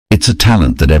It's a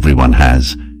talent that everyone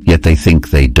has, yet they think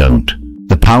they don't.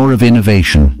 The power of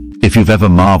innovation. If you've ever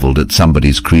marveled at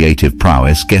somebody's creative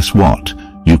prowess, guess what?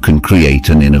 You can create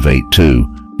and innovate too.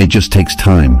 It just takes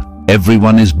time.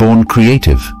 Everyone is born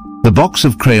creative. The box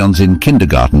of crayons in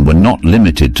kindergarten were not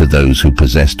limited to those who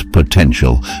possessed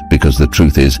potential, because the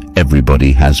truth is,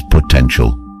 everybody has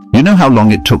potential. You know how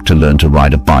long it took to learn to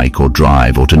ride a bike or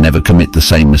drive, or to never commit the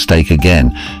same mistake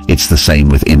again? It's the same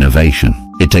with innovation.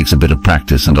 It takes a bit of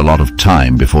practice and a lot of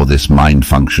time before this mind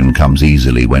function comes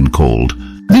easily when called.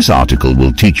 This article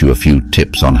will teach you a few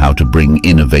tips on how to bring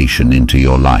innovation into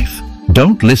your life.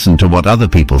 Don't listen to what other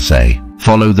people say.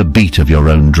 Follow the beat of your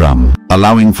own drum.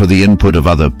 Allowing for the input of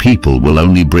other people will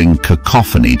only bring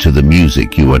cacophony to the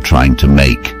music you are trying to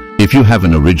make. If you have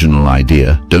an original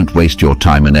idea, don't waste your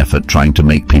time and effort trying to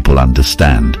make people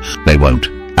understand. They won't.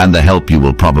 And the help you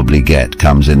will probably get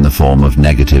comes in the form of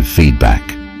negative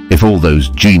feedback. If all those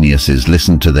geniuses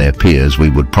listened to their peers, we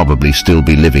would probably still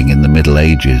be living in the Middle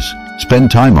Ages.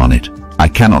 Spend time on it. I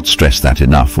cannot stress that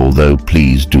enough, although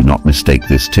please do not mistake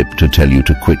this tip to tell you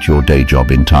to quit your day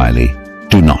job entirely.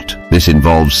 Do not. This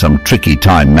involves some tricky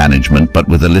time management, but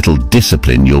with a little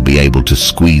discipline you'll be able to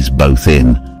squeeze both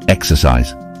in.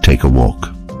 Exercise. Take a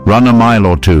walk. Run a mile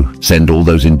or two. Send all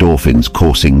those endorphins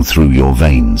coursing through your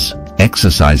veins.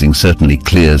 Exercising certainly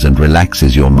clears and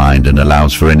relaxes your mind and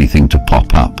allows for anything to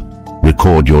pop up.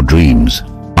 Record your dreams.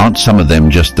 Aren't some of them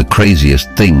just the craziest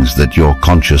things that your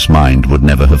conscious mind would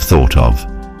never have thought of?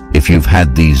 If you've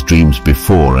had these dreams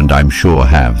before, and I'm sure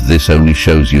have, this only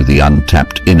shows you the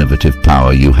untapped innovative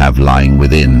power you have lying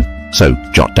within. So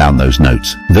jot down those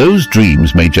notes. Those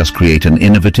dreams may just create an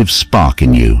innovative spark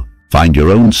in you. Find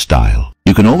your own style.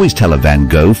 You can always tell a Van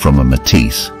Gogh from a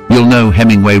Matisse. You'll know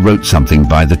Hemingway wrote something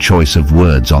by the choice of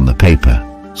words on the paper.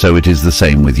 So it is the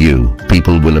same with you.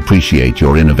 People will appreciate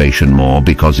your innovation more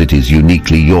because it is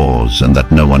uniquely yours and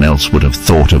that no one else would have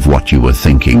thought of what you were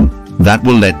thinking. That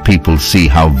will let people see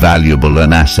how valuable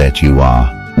an asset you are.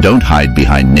 Don't hide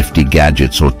behind nifty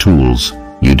gadgets or tools.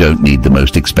 You don't need the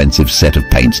most expensive set of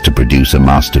paints to produce a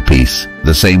masterpiece.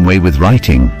 The same way with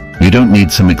writing. You don't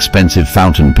need some expensive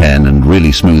fountain pen and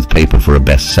really smooth paper for a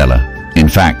bestseller. In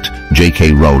fact,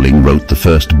 J.K. Rowling wrote the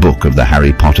first book of the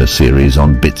Harry Potter series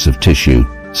on bits of tissue.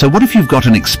 So what if you've got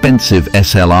an expensive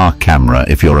SLR camera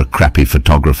if you're a crappy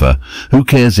photographer? Who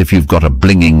cares if you've got a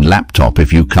blinging laptop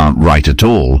if you can't write at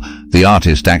all? The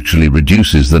artist actually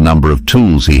reduces the number of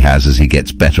tools he has as he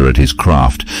gets better at his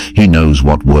craft. He knows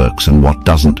what works and what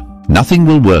doesn't. Nothing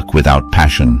will work without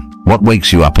passion. What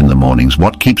wakes you up in the mornings?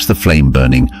 What keeps the flame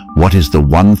burning? What is the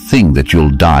one thing that you'll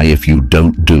die if you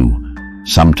don't do?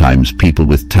 Sometimes people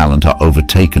with talent are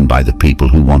overtaken by the people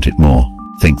who want it more.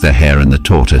 Think the hare and the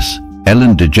tortoise.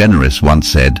 Ellen DeGeneres once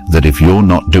said that if you're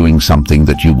not doing something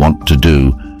that you want to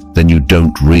do, then you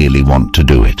don't really want to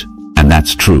do it. And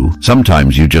that's true.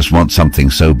 Sometimes you just want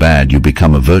something so bad you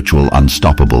become a virtual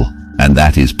unstoppable. And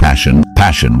that is passion.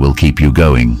 Passion will keep you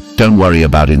going. Don't worry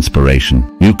about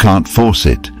inspiration. You can't force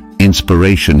it.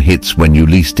 Inspiration hits when you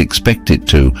least expect it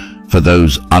to. For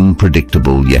those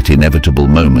unpredictable yet inevitable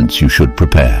moments, you should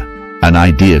prepare. An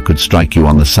idea could strike you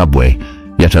on the subway.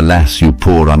 Yet alas, you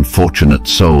poor unfortunate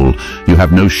soul, you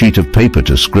have no sheet of paper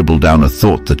to scribble down a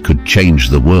thought that could change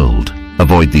the world.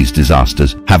 Avoid these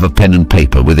disasters. Have a pen and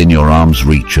paper within your arm's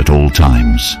reach at all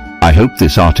times. I hope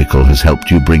this article has helped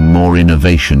you bring more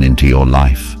innovation into your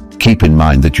life. Keep in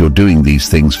mind that you're doing these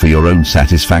things for your own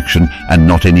satisfaction and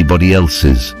not anybody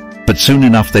else's. But soon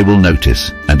enough they will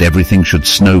notice, and everything should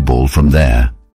snowball from there.